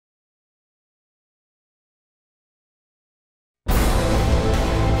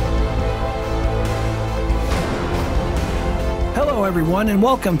Hello, everyone, and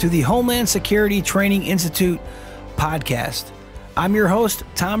welcome to the Homeland Security Training Institute podcast. I'm your host,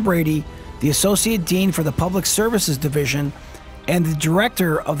 Tom Brady, the Associate Dean for the Public Services Division and the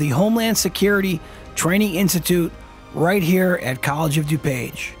Director of the Homeland Security Training Institute right here at College of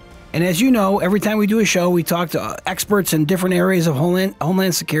DuPage. And as you know, every time we do a show, we talk to experts in different areas of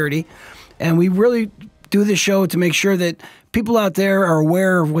Homeland Security, and we really do this show to make sure that people out there are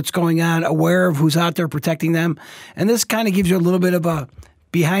aware of what's going on, aware of who's out there protecting them. And this kind of gives you a little bit of a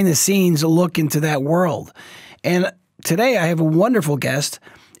behind-the-scenes look into that world. And today I have a wonderful guest,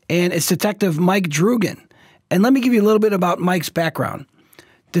 and it's Detective Mike Drugan. And let me give you a little bit about Mike's background.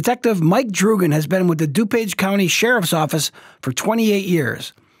 Detective Mike Drugan has been with the DuPage County Sheriff's Office for 28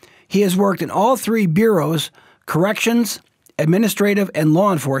 years. He has worked in all three bureaus: corrections, administrative, and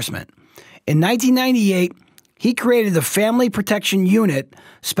law enforcement. In 1998, he created the Family Protection Unit,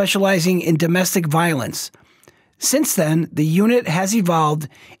 specializing in domestic violence. Since then, the unit has evolved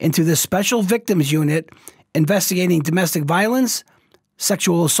into the Special Victims Unit, investigating domestic violence,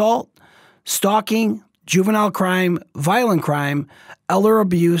 sexual assault, stalking, juvenile crime, violent crime, elder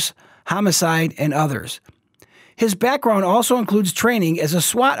abuse, homicide, and others. His background also includes training as a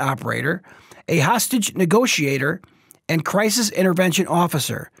SWAT operator, a hostage negotiator, and crisis intervention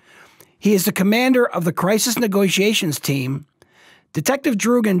officer. He is the commander of the Crisis Negotiations Team. Detective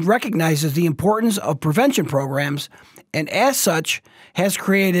Drugan recognizes the importance of prevention programs and, as such, has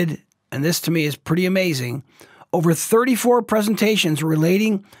created, and this to me is pretty amazing, over 34 presentations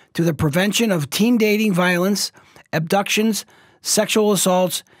relating to the prevention of teen dating violence, abductions, sexual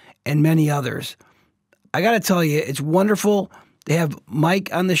assaults, and many others. I got to tell you, it's wonderful to have Mike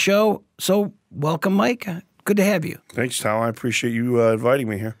on the show. So welcome, Mike. Good to have you. Thanks, Tom. I appreciate you inviting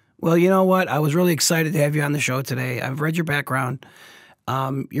me here. Well, you know what? I was really excited to have you on the show today. I've read your background.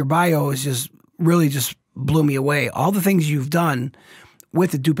 Your bio is just blew me away. All the things you've done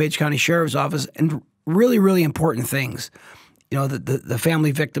with the DuPage County Sheriff's Office, and really, really important things. You know, the Family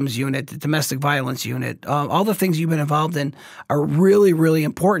Victims Unit, the Domestic Violence Unit, all the things you've been involved in are really, really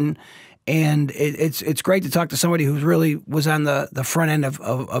important. And it's great to talk to somebody who really was on the front end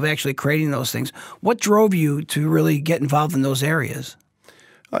of actually creating those things. What drove you to really get involved in those areas?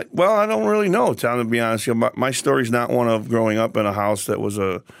 Well, I don't really know, Tom, to be honest. You know, my story's not one of growing up in a house that was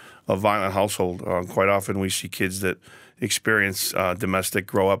a violent household. Quite often we see kids that experience domestic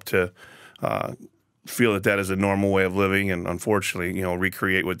grow up to feel that is a normal way of living, and unfortunately, you know,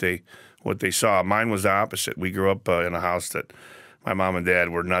 recreate what they saw. Mine was the opposite. We grew up in a house that my mom and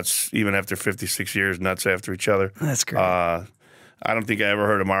dad were nuts, even after 56 years, nuts after each other. That's great. I don't think I ever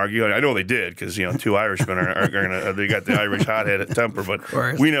heard them argue. I know they did, because, you know, two Irishmen they got the Irish hot-headed temper,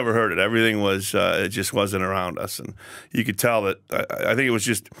 but we never heard it. Everything was, it just wasn't around us. And you could tell that, I think it was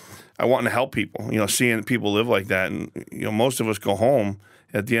just, I wanted to help people, you know, seeing people live like that. And, you know, most of us go home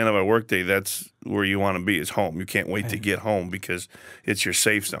at the end of our workday. That's where you want to be, is home. You can't wait to get home because it's your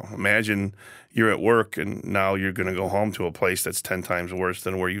safe zone. Imagine you're at work and now you're going to go home to a place that's 10 times worse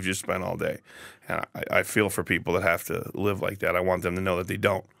than where you just spent all day. And I feel for people that have to live like that. I want them to know that they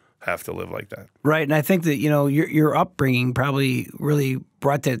don't have to live like that. Right. And I think that, you know, your upbringing probably really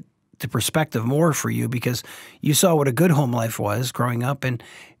brought that to perspective more for you, because you saw what a good home life was growing up, and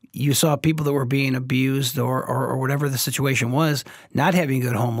you saw people that were being abused or whatever the situation was, not having a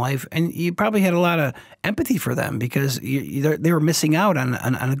good home life, and you probably had a lot of empathy for them because they were missing out on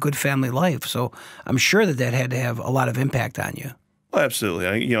a good family life. So I'm sure that had to have a lot of impact on you. Well,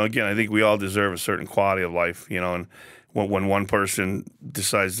 absolutely. You know, again, I think we all deserve a certain quality of life, you know, and when one person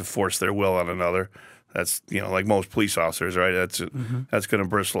decides to force their will on another, that's, you know, like most police officers, right? That's going to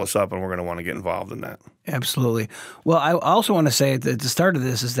bristle us up, and we're going to want to get involved in that. Absolutely. Well, I also want to say at the start of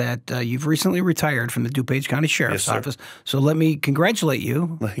this is that you've recently retired from the DuPage County Sheriff's Office. So let me congratulate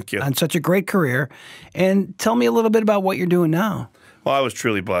you. Thank you. On such a great career. And tell me a little bit about what you're doing now. Well, I was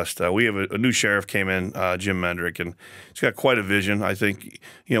truly blessed. We have a new sheriff came in, Jim Mendrick, and he's got quite a vision. I think,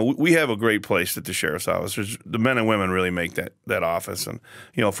 you know, we have a great place at the sheriff's office. The men and women really make that office, and,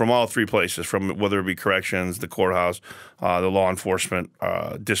 you know, from all three places, from whether it be corrections, the courthouse, the law enforcement,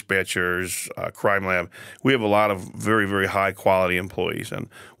 dispatchers, crime lab, we have a lot of very, very high quality employees, and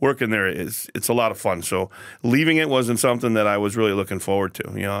working there it's a lot of fun. So leaving it wasn't something that I was really looking forward to.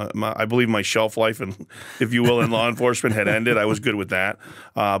 You know, I believe my shelf life, and if you will, in law enforcement had ended. I was good with that.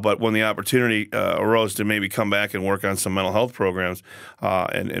 But when the opportunity arose to maybe come back and work on some mental health programs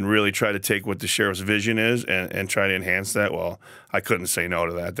and really try to take what the sheriff's vision is and try to enhance that, well, I couldn't say no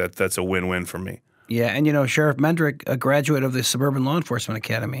to that. That's a win-win for me. Yeah, and you know, Sheriff Mendrick, a graduate of the Suburban Law Enforcement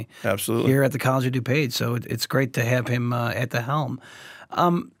Academy. Absolutely. Here at the College of DuPage, so it's great to have him at the helm.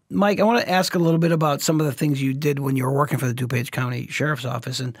 Mike, I want to ask a little bit about some of the things you did when you were working for the DuPage County Sheriff's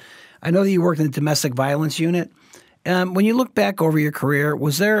Office. And I know that you worked in the domestic violence unit. When you look back over your career,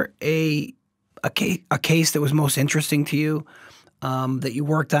 was there a case that was most interesting to you that you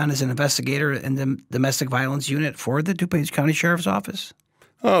worked on as an investigator in the domestic violence unit for the DuPage County Sheriff's Office?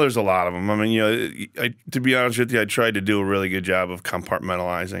 Oh, there's a lot of them. I mean, to be honest with you, I tried to do a really good job of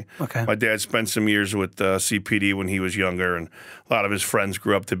compartmentalizing. Okay. My dad spent some years with CPD when he was younger, and a lot of his friends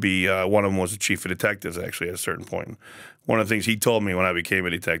grew up to be, one of them was the chief of detectives, actually, at a certain point. One of the things he told me when I became a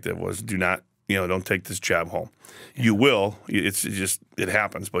detective was, do not, don't take this job home. Yeah. You will. It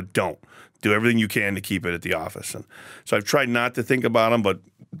happens, but don't. Do everything you can to keep it at the office. And so I've tried not to think about them, but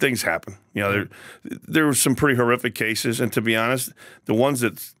things happen. There were some pretty horrific cases, and to be honest, the ones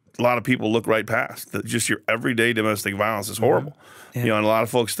that a lot of people look right past, just your everyday domestic violence is horrible. Yeah. And a lot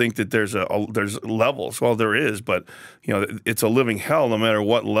of folks think that there's levels. Well, there is, but it's a living hell no matter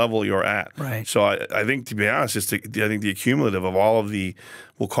what level you're at. Right. So I think, to be honest, I think the accumulative of all of the,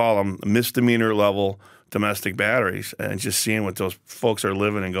 we'll call them misdemeanor level domestic batteries, and just seeing what those folks are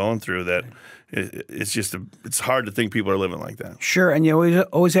living and going through, that it's hard to think people are living like that. Sure, and you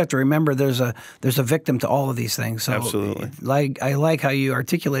always have to remember there's a victim to all of these things. So absolutely. I like how you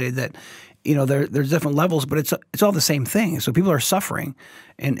articulated that. There's different levels, but it's all the same thing. So people are suffering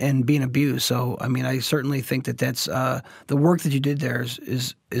and being abused. So I mean, I certainly think that's the work that you did there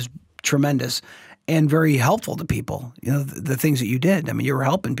is tremendous and very helpful to people. The things that you did. I mean, you were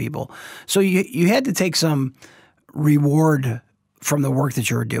helping people. So you had to take some reward from the work that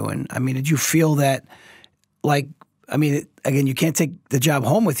you were doing. I mean, did you feel that, again, you can't take the job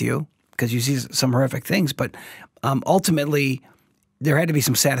home with you because you see some horrific things, but ultimately there had to be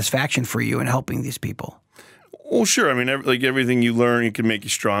some satisfaction for you in helping these people. Well, sure. I mean, everything you learn, it can make you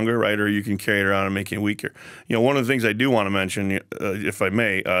stronger, right? Or you can carry it around and make you weaker. One of the things I do want to mention, if I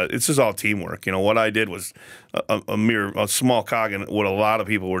may, this is all teamwork. What I did was a small cog in what a lot of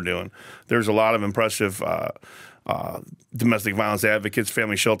people were doing. There's a lot of impressive domestic violence advocates.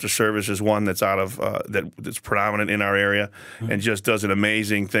 Family Shelter Service is one that's that's predominant in our area, and just does an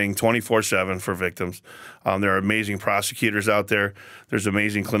amazing thing 24/7 for victims. There are amazing prosecutors out there. There's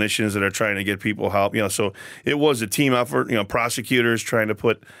amazing clinicians that are trying to get people help. So it was a team effort. Prosecutors trying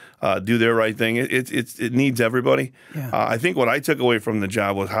to do their right thing. It needs everybody. Yeah. I think what I took away from the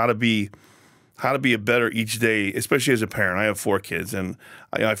job was how to be a better each day, especially as a parent. I have 4 kids, and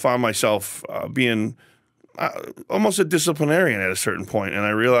I found myself being almost a disciplinarian at a certain point, and I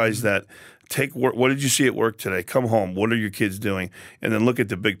realized that what did you see at work today? Come home. What are your kids doing? And then look at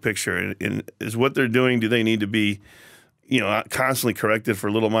the big picture. And is what they're doing, do they need to be, constantly corrected for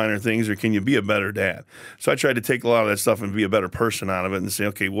little minor things, or can you be a better dad? So I tried to take a lot of that stuff and be a better person out of it, and say,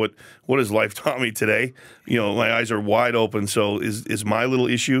 okay, what has life taught me today? My eyes are wide open. So is my little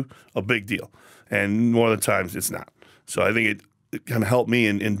issue a big deal? And more of the times it's not. So I think it kind of helped me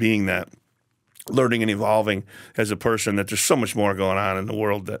in being that, learning and evolving as a person, that there's so much more going on in the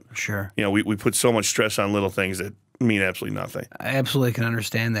world that, sure, we put so much stress on little things that mean absolutely nothing. I absolutely can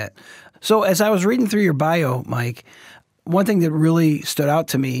understand that. So as I was reading through your bio, Mike, one thing that really stood out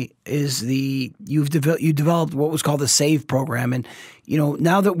to me is you developed what was called the SAVE program. And,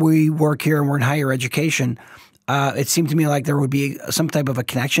 now that we work here and we're in higher education, it seemed to me like there would be some type of a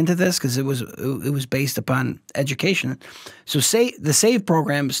connection to this because it was based upon education. So the SAVE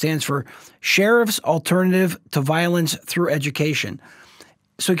program stands for Sheriff's Alternative to Violence Through Education.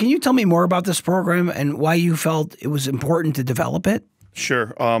 So can you tell me more about this program and why you felt it was important to develop it?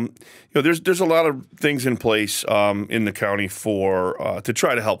 Sure. There's a lot of things in place in the county to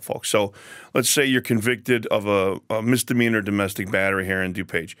try to help folks. So let's say you're convicted of a misdemeanor domestic battery here in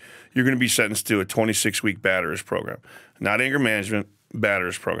DuPage. You're going to be sentenced to a 26-week batterers program. Not anger management,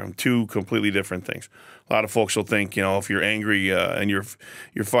 batterers program. 2 completely different things. A lot of folks will think, if you're angry and you're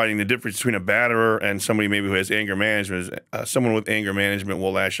fighting, the difference between a batterer and somebody maybe who has anger management is someone with anger management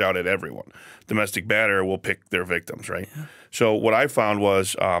will lash out at everyone. Domestic batterer will pick their victims, right? Yeah. So what I found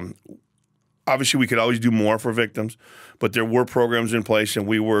was, obviously we could always do more for victims, but there were programs in place, and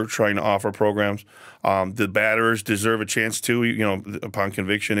we were trying to offer programs. The batterers deserve a chance to, upon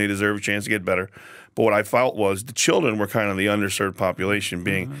conviction, they deserve a chance to get better. But what I felt was the children were kind of the underserved population,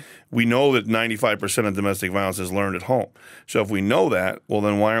 being we know that 95% of domestic violence is learned at home. So if we know that, well,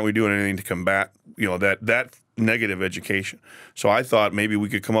 then why aren't we doing anything to combat, that negative education? So I thought maybe we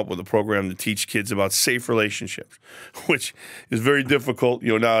could come up with a program to teach kids about safe relationships, which is very difficult.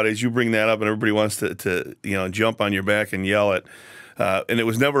 Nowadays you bring that up and everybody wants to jump on your back and yell at. And it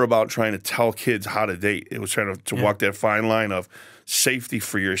was never about trying to tell kids how to date. It was trying to walk that fine line of safety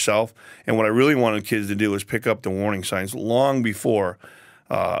for yourself. And what I really wanted kids to do was pick up the warning signs long before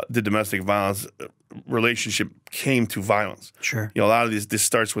the domestic violence relationship came to violence. Sure. A lot of this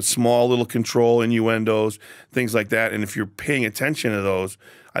starts with small little control, innuendos, things like that. And if you're paying attention to those,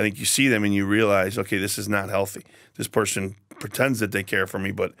 I think you see them and you realize, okay, this is not healthy. This person pretends that they care for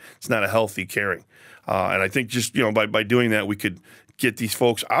me, but it's not a healthy caring. And I think just by doing that, we could get these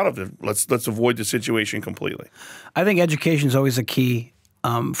folks out of it. Let's avoid the situation completely. I think education is always a key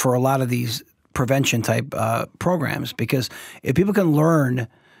for a lot of these prevention type programs, because if people can learn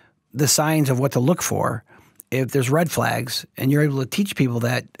the signs of what to look for, if there's red flags, and you're able to teach people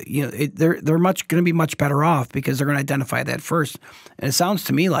that, they're going to be much better off because they're going to identify that first. And it sounds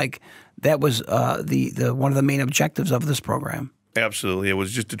to me like that was the one of the main objectives of this program. Absolutely, it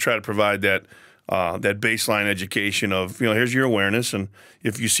was just to try to provide that baseline education of here's your awareness, and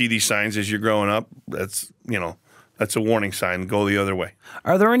if you see these signs as you're growing up, that's a warning sign. Go the other way.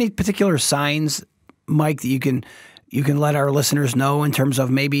 Are there any particular signs, Mike, that you can let our listeners know in terms of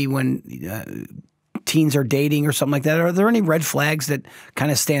maybe when teens are dating or something like that? Are there any red flags that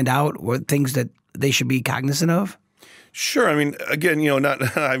kind of stand out, or things that they should be cognizant of? Sure. I mean, again, I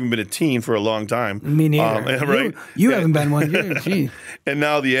haven't been a teen for a long time. Me neither. Right? You haven't been one. Gee. And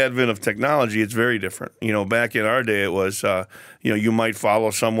now the advent of technology, it's very different. Back in our day, it was, you might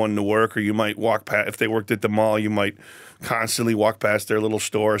follow someone to work, or you might walk past, if they worked at the mall, you might constantly walk past their little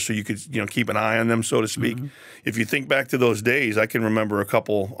store so you could, keep an eye on them, so to speak. Mm-hmm. If you think back to those days, I can remember a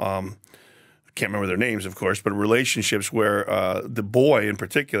couple, can't remember their names, of course, but relationships where the boy in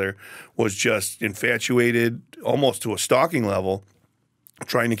particular was just infatuated almost to a stalking level,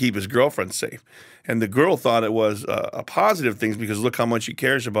 trying to keep his girlfriend safe. And the girl thought it was a positive thing because look how much he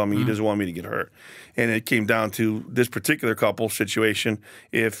cares about me. He doesn't want me to get hurt. And it came down to this particular couple situation.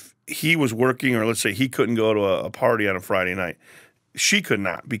 If he was working, or let's say he couldn't go to a party on a Friday night, she could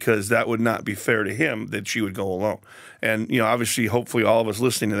not, because that would not be fair to him that she would go alone. And, obviously, hopefully all of us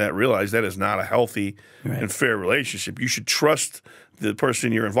listening to that realize that is not a healthy and fair relationship. You should trust the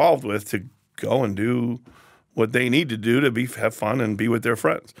person you're involved with to go and do what they need to do to have fun and be with their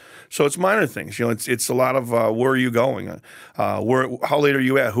friends. So it's minor things. It's a lot of where are you going? How late are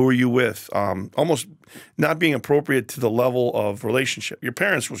you at? Who are you with? Almost not being appropriate to the level of relationship. Your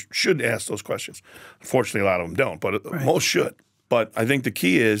parents should ask those questions. Unfortunately, a lot of them don't, but most should. But I think the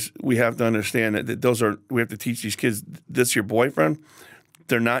key is we have to understand that we have to teach these kids, this your boyfriend.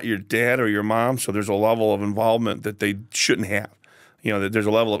 They're not your dad or your mom, so there's a level of involvement that they shouldn't have. That there's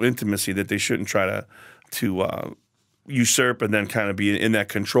a level of intimacy that they shouldn't try to usurp and then kind of be in that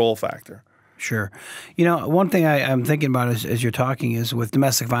control factor. Sure. One thing I'm thinking about as you're talking is with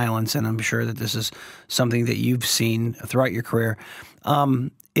domestic violence, and I'm sure that this is something that you've seen throughout your career,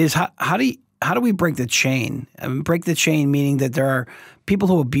 is how do we break the chain? Break the chain meaning that there are people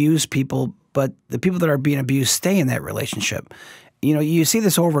who abuse people, but the people that are being abused stay in that relationship. You see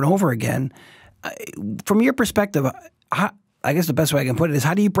this over and over again. From your perspective, I guess the best way I can put it is,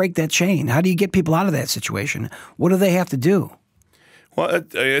 how do you break that chain? How do you get people out of that situation? What do they have to do? Well,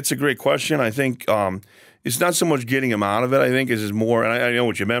 it's a great question. I think it's not so much getting them out of it. I think it's more, and I know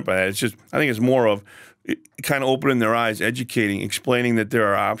what you meant by that. I think it's more of kind of opening their eyes, educating, explaining that there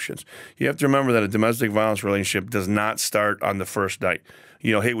are options. You have to remember that a domestic violence relationship does not start on the first night.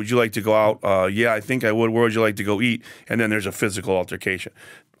 Hey, would you like to go out? Yeah, I think I would. Where would you like to go eat? And then there's a physical altercation.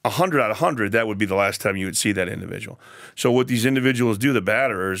 100 out of 100, that would be the last time you would see that individual. So what these individuals do, the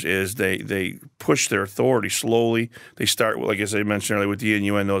batterers, is they push their authority slowly. They start, like as I mentioned earlier, with the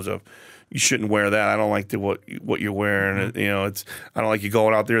innuendos of, you shouldn't wear that. I don't like what you're wearing. I don't like you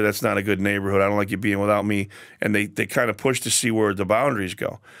going out there. That's not a good neighborhood. I don't like you being without me. And they kind of push to see where the boundaries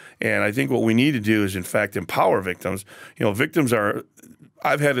go. And I think what we need to do is, in fact, empower victims. Victims are.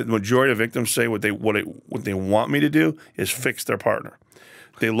 I've had the majority of victims say what they want me to do is fix their partner.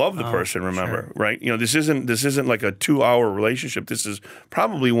 They love the person, remember, sure. Right? This isn't like a 2-hour relationship. This is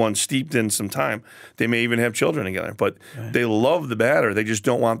probably one steeped in some time. They may even have children together, but they love the batter. They just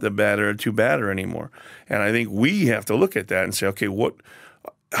don't want the batter to batter anymore. And I think we have to look at that and say, okay,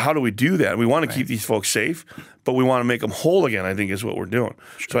 how do we do that? We want to keep these folks safe, but we want to make them whole again, I think is what we're doing.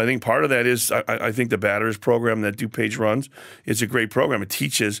 Sure. So I think part of that is, I think the batters program that DuPage runs is a great program. It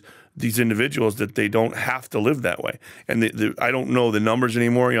teaches these individuals that they don't have to live that way. And I don't know the numbers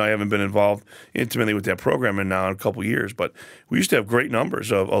anymore. I haven't been involved intimately with that program in a couple of years, but we used to have great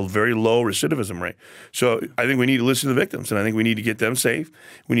numbers of a very low recidivism rate. So I think we need to listen to the victims, and I think we need to get them safe.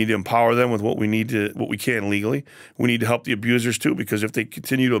 We need to empower them with what we can legally. We need to help the abusers too, because if they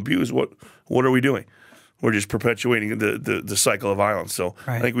continue to abuse, what are we doing? We're just perpetuating the cycle of violence. So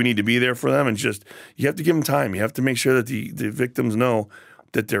I think we need to be there for them, and you have to give them time. You have to make sure that the victims know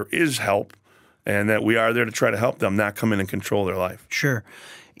that there is help, and that we are there to try to help them, not come in and control their life. Sure.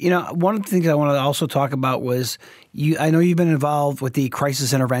 You know, one of the things I want to also talk about was I know you've been involved with the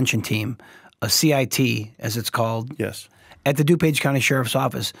Crisis Intervention Team, a CIT, as it's called. Yes. At the DuPage County Sheriff's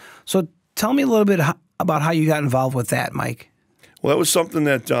Office. So tell me a little bit about how you got involved with that, Mike. Well, that was something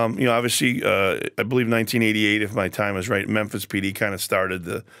that, obviously, I believe 1988, if my time is right, Memphis PD kind of started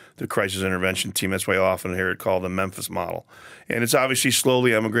the crisis intervention team. That's why I often hear it called the Memphis model. And it's obviously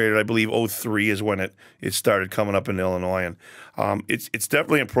slowly emigrated. I believe 2003 is when it started coming up in Illinois. And it's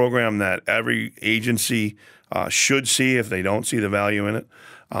definitely a program that every agency should see if they don't see the value in it.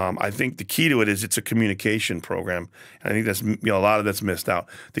 I think the key to it is it's a communication program. And I think that's a lot of that's missed out.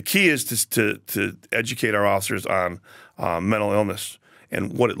 The key is to educate our officers on mental illness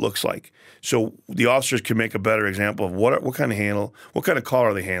and what it looks like, so the officers can make a better example of what kind of call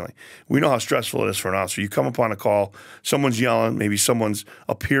are they handling. We know how stressful it is for an officer. You come upon a call, someone's yelling, maybe someone's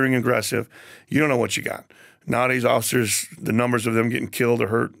appearing aggressive. You don't know what you got. Nowadays, officers, the numbers of them getting killed or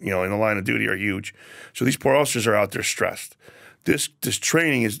hurt, in the line of duty are huge. So these poor officers are out there stressed. This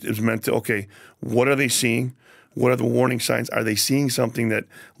training is meant to, okay, what are they seeing? What are the warning signs? Are they seeing something that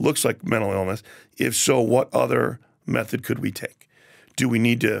looks like mental illness? If so, what other method could we take? Do we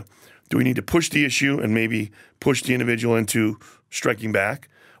need to push the issue and maybe push the individual into striking back?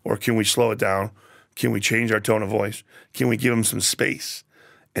 Or can we slow it down? Can we change our tone of voice? Can we give them some space?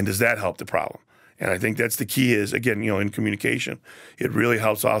 And does that help the problem? And I think that's the key is, again, in communication. It really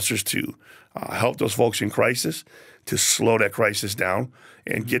helps officers to help those folks in crisis to slow that crisis down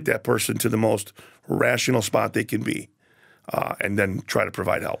and get that person to the most rational spot they can be, and then try to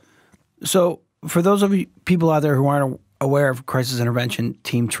provide help. So for those of you people out there who aren't aware of crisis intervention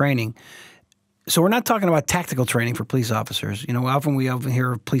team training, so we're not talking about tactical training for police officers. Often we often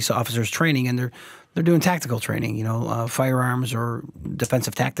hear of police officers training, and they're doing tactical training, firearms or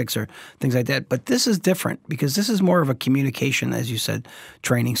defensive tactics or things like that. But this is different because this is more of a communication, as you said,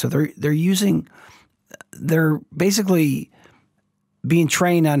 training. So they're basically being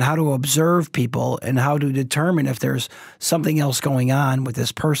trained on how to observe people and how to determine if there's something else going on with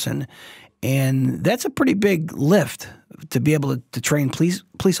this person. And that's a pretty big lift to be able to train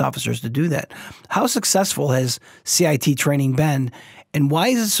police officers to do that. How successful has CIT training been, and why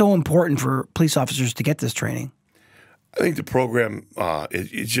is it so important for police officers to get this training? I think the program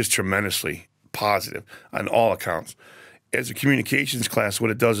is just tremendously positive on all accounts. As a communications class, what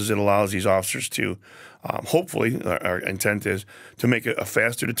it does is it allows these officers to, hopefully, our intent is to make a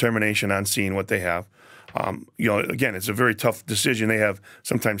faster determination on seeing what they have. Again, it's a very tough decision. They have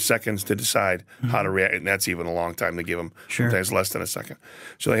sometimes seconds to decide how to react, and that's even a long time to give them, sometimes less than a second.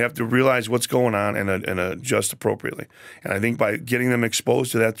 So they have to realize what's going on and adjust appropriately. And I think by getting them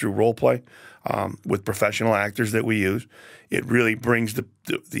exposed to that through role play with professional actors that we use, it really brings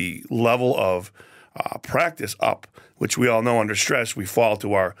the level of practice up, which we all know under stress, we fall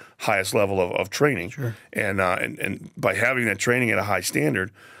to our highest level of training. Sure. And by having that training at a high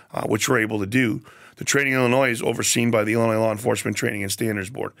standard, which we're able to do, the training in Illinois is overseen by the Illinois Law Enforcement Training and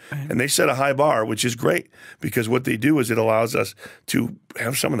Standards Board. Right. And they set a high bar, which is great, because what they do is it allows us to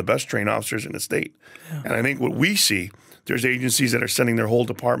have some of the best trained officers in the state. Yeah. And I think what we see, there's agencies that are sending their whole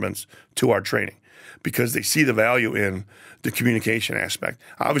departments to our training because they see the value in the communication aspect.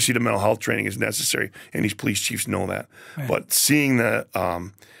 Obviously, the mental health training is necessary, and these police chiefs know that. Right. But seeing the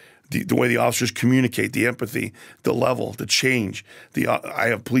way the officers communicate, the empathy, the level, the change. I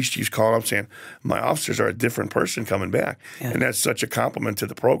have police chiefs calling up saying, my officers are a different person coming back. Yeah. And that's such a compliment to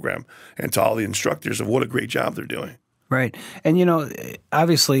the program and to all the instructors of what a great job they're doing. Right. And,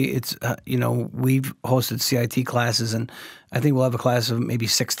 obviously it's, we've hosted CIT classes, and I think we'll have a class of maybe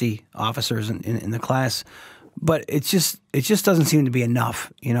 60 officers in the class. But it just doesn't seem to be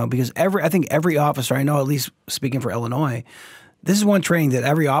enough, because I think every officer, I know, at least speaking for Illinois, this is one training that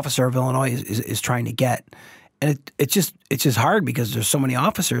every officer of Illinois is trying to get. And it's just hard because there's so many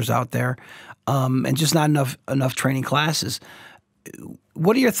officers out there, and just not enough training classes.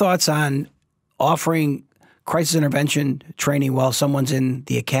 What are your thoughts on offering crisis intervention training while someone's in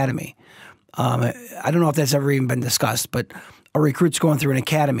the academy? I don't know if that's ever even been discussed, but a recruit's going through an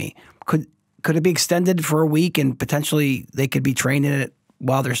academy. Could it be extended for a week and potentially they could be trained in it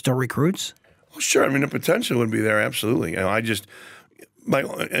while they're still recruits? Well, sure. I mean, the potential would be there, absolutely.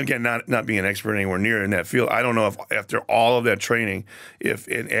 Again, not being an expert anywhere near in that field, I don't know if after all of that training, if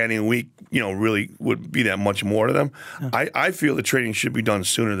adding a week, really would be that much more to them. Yeah. I feel the training should be done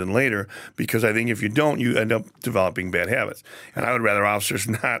sooner than later, because I think if you don't, you end up developing bad habits. And I would rather officers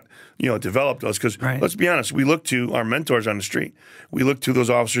not, develop those, because let's be honest, we look to our mentors on the street. We look to those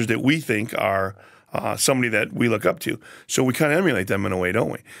officers that we think are somebody that we look up to. So we kind of emulate them in a way,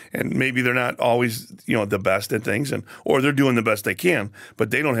 don't we? And maybe they're not always, the best at things, or they're doing the best they can,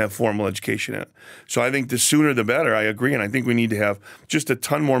 but they don't have formal education in it. So I think the sooner the better. I agree, and I think we need to have just a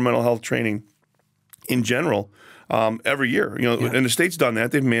ton more mental health training in general. Every year, and the state's done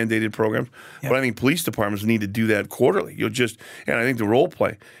that. They've mandated programs, but I think police departments need to do that quarterly. And I think the role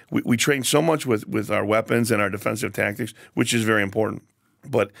play. We train so much with our weapons and our defensive tactics, which is very important.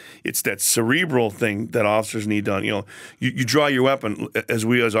 But it's that cerebral thing that officers need done. You draw your weapon, as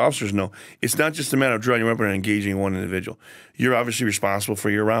we as officers know. It's not just a matter of drawing your weapon and engaging one individual. You're obviously responsible for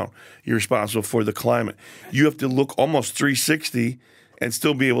your round. You're responsible for the climate. You have to look almost 360 and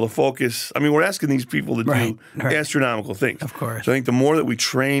still be able to focus. I mean, we're asking these people to do astronomical things. Of course. So I think the more that we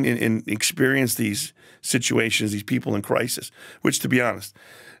train and experience these situations, these people in crisis, which, to be honest,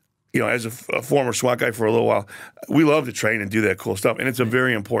 as a former SWAT guy for a little while, we love to train and do that cool stuff, and it's a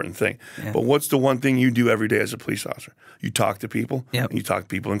very important thing. Yeah. But what's the one thing you do every day as a police officer? You talk to people, and you talk to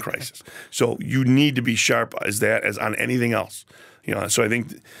people in crisis. So you need to be sharp as on anything else. So I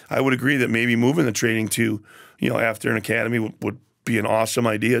think I would agree that maybe moving the training to, after an academy would be an awesome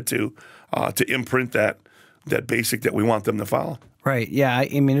idea to imprint that basic that we want them to follow. Right. Yeah.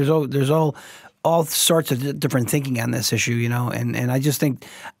 I mean, there's all sorts of different thinking on this issue, and I just think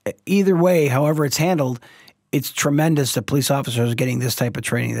either way, however it's handled, it's tremendous that police officers are getting this type of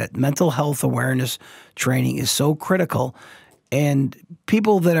training. That mental health awareness training is so critical, and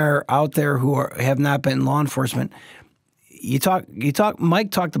people that are out there who have not been in law enforcement, Mike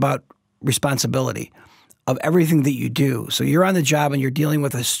talked about responsibility of everything that you do. So you're on the job and you're dealing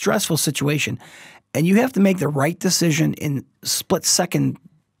with a stressful situation, and you have to make the right decision in split-second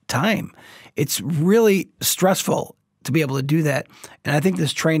time. It's really stressful to be able to do that, and I think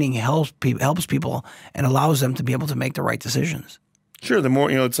this training helps people and allows them to be able to make the right decisions. Sure. The more,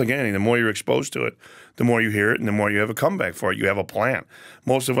 it's like anything, the more you're exposed to it, the more you hear it, and the more you have a comeback for it. You have a plan.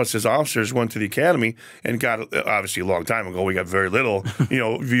 Most of us as officers went to the academy and got, obviously a long time ago, we got very little,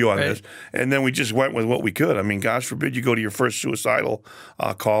 view on this. And then we just went with what we could. I mean, gosh forbid you go to your first suicidal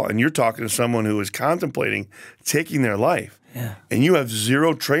call and you're talking to someone who is contemplating taking their life. Yeah. And you have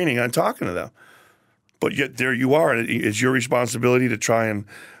zero training on talking to them. But yet there you are. It's your responsibility to try and,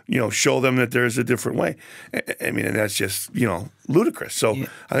 show them that there's a different way. I mean, and that's just, ludicrous. So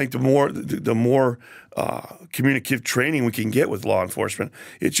I think the more communicative training we can get with law enforcement,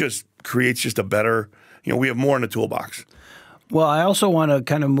 it just creates just a better, we have more in the toolbox. Well, I also want to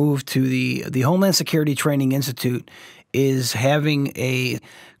kind of move to the Homeland Security Training Institute is having a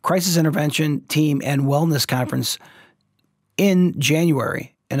crisis intervention team and wellness conference in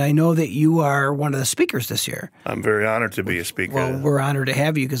January. And I know that you are one of the speakers this year. I'm very honored to be a speaker. Well, we're honored to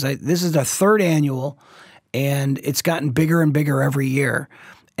have you because this is the third annual, and it's gotten bigger and bigger every year.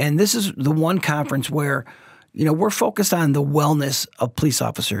 And this is the one conference where, we're focused on the wellness of police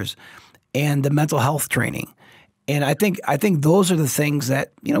officers and the mental health training. And I think those are the things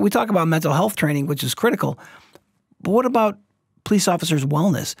that, we talk about mental health training, which is critical. But what about police officers'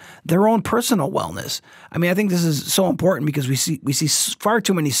 wellness, their own personal wellness? I mean, I think this is so important because we see far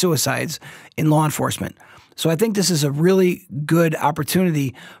too many suicides in law enforcement. So I think this is a really good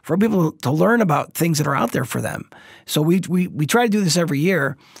opportunity for people to learn about things that are out there for them. So we try to do this every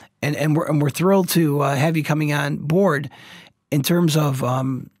year, and we're thrilled to have you coming on board in terms of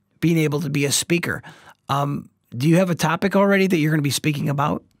being able to be a speaker. Do you have a topic already that you're going to be speaking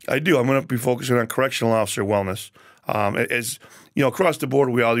about? I do. I'm going to be focusing on correctional officer wellness. As across the board,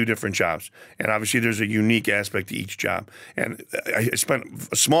 we all do different jobs, and obviously there's a unique aspect to each job. And I spent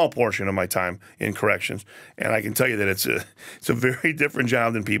a small portion of my time in corrections, and I can tell you that it's a very different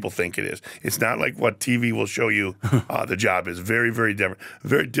job than people think it is. It's not like what TV will show you. The job is very, very different,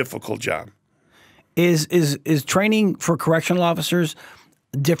 very difficult job. Is training for correctional officers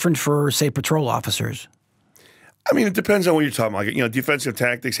different for, say, patrol officers? I mean, it depends on what you're talking about. Defensive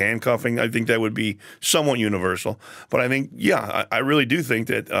tactics, handcuffing, I think that would be somewhat universal. But I think, I really do think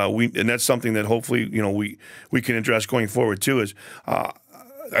that and that's something that hopefully, we can address going forward too, is I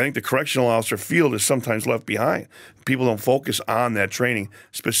think the correctional officer field is sometimes left behind. People don't focus on that training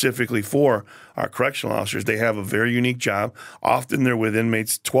specifically for our correctional officers. They have a very unique job. Often they're with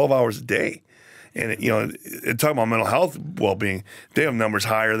inmates 12 hours a day. And, talking about mental health well-being, they have numbers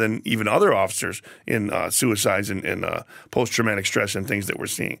higher than even other officers in suicides and post-traumatic stress and things that we're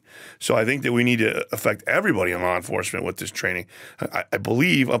seeing. So I think that we need to affect everybody in law enforcement with this training. I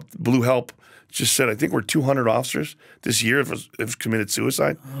believe Blue Help just said, I think we're 200 officers this year have committed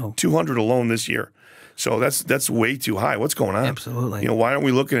suicide, 200 alone this year. So that's way too high. What's going on? Absolutely. You know, why aren't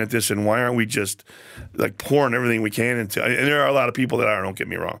we looking at this, and why aren't we just like pouring everything we can into? And there are a lot of people that are. Don't get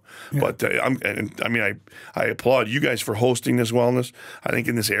me wrong, but I applaud you guys for hosting this wellness. I think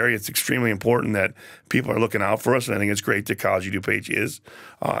in this area it's extremely important that people are looking out for us, and I think it's great that College of DuPage is.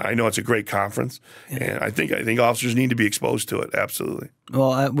 I know it's a great conference, and I think officers need to be exposed to it. Absolutely.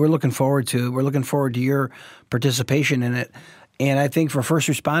 Well, we're looking forward to your participation in it, and I think for first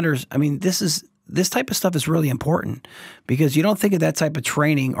responders, I mean, this type of stuff is really important because you don't think of that type of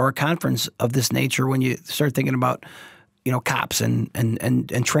training or a conference of this nature when you start thinking about, you know, cops and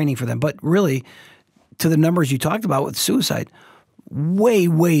training for them. But really, to the numbers you talked about with suicide,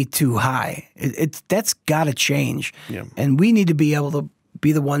 way too high. That's got to change, and we need to be able to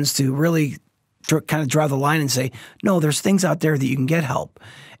be the ones to really kind of draw the line and say, no, there's things out there that you can get help.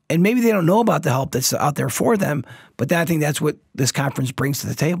 And maybe they don't know about the help that's out there for them, but I think that's what this conference brings to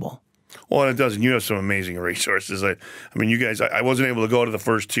the table. Well, and it does. And you have some amazing resources. I mean, you guys, I wasn't able to go to the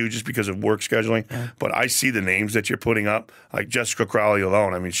first two just because of work scheduling, but I see the names that you're putting up, like Jessica Crowley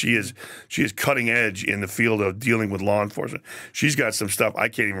alone. I mean, she is cutting edge in the field of dealing with law enforcement. She's got some stuff I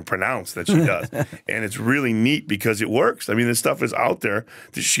can't even pronounce that she does. And it's really neat because it works. I mean, this stuff is out there.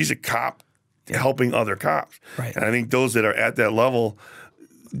 She's a cop helping other cops. Right. And I think those that are at that level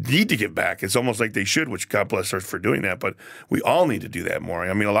need to give back. It's almost like they should, which God bless her for doing that. But we all need to do that more.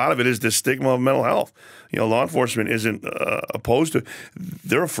 I mean, a lot of it is this stigma of mental health. You know, law enforcement isn't opposed to.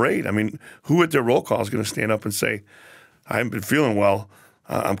 They're afraid. I mean, who at their roll call is going to stand up and say, "I haven't been feeling well.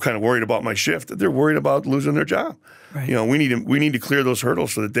 I'm kind of worried about my shift." They're worried about losing their job. Right. You know, we need to clear those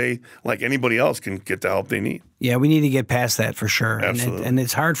hurdles so that they, like anybody else, can get the help they need. Yeah, we need to get past that for sure. Absolutely. And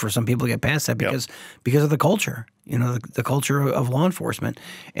it's hard for some people to get past that because of the culture, you know, the culture of law enforcement.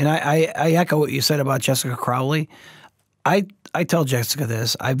 And I echo what you said about Jessica Crowley. I tell Jessica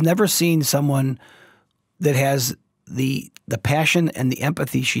this. I've never seen someone that has the passion and the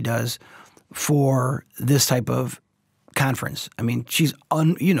empathy she does for this type of conference. I mean, she's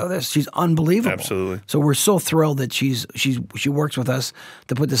unbelievable. Absolutely. So we're so thrilled that she works with us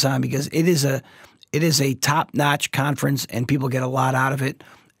to put this on because it is a top-notch conference and people get a lot out of it,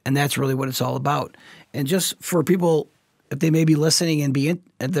 and that's really what it's all about. And just for people, if they may be listening and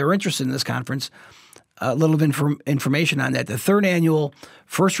if they're interested in this conference, a little bit information on that. The third annual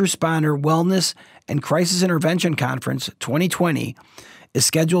First Responder Wellness and Crisis Intervention Conference 2020 is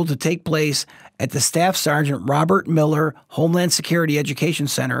scheduled to take place at the Staff Sergeant Robert Miller Homeland Security Education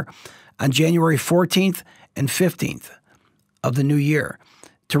Center on January 14th and 15th of the new year.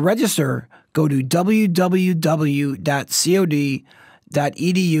 To register, go to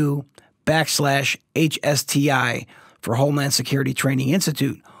www.cod.edu/HSTI for Homeland Security Training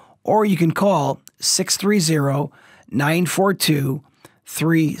Institute, or you can call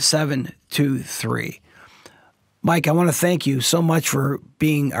 630-942-3723. Mike, I want to thank you so much for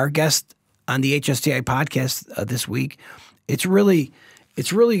being our guest on the HSTI podcast this week. It's really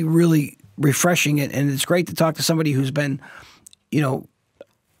refreshing, and it's great to talk to somebody who's been, you know,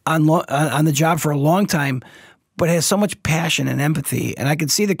 on the job for a long time, but has so much passion and empathy. And I can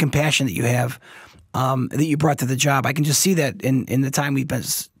see the compassion that you have, that you brought to the job. I can just see that in the time we've been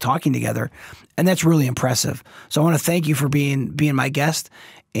talking together, and that's really impressive. So I want to thank you for being my guest.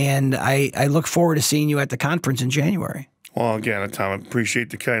 And I look forward to seeing you at the conference in January. Well, again, Tom, I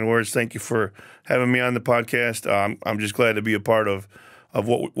appreciate the kind words. Thank you for having me on the podcast. I'm just glad to be a part of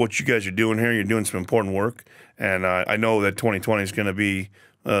what you guys are doing here. You're doing some important work, and I know that 2020 is going to be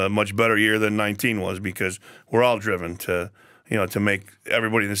a much better year than 19 was because we're all driven to make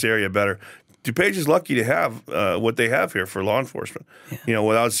everybody in this area better. DuPage is lucky to have what they have here for law enforcement. Yeah. You know,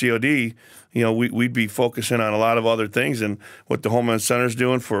 without COD, you know, we'd be focusing on a lot of other things, and what the Homeland Center is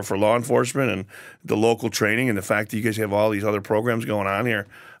doing for law enforcement and the local training and the fact that you guys have all these other programs going on here.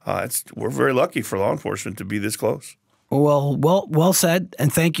 We're very lucky for law enforcement to be this close. Well said,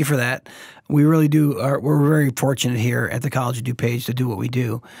 and thank you for that. We really do. We're very fortunate here at the College of DuPage to do what we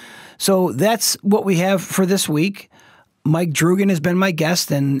do. So that's what we have for this week. Mike Drugan has been my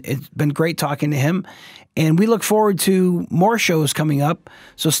guest, and it's been great talking to him. And we look forward to more shows coming up.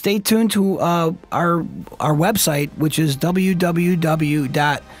 So stay tuned to our website, which is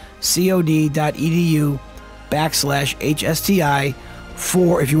www.cod.edu/HSTI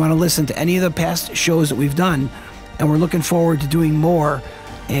if you want to listen to any of the past shows that we've done. And we're looking forward to doing more.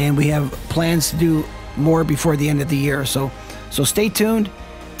 And we have plans to do more before the end of the year. So stay tuned,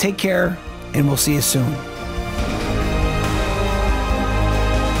 take care, and we'll see you soon.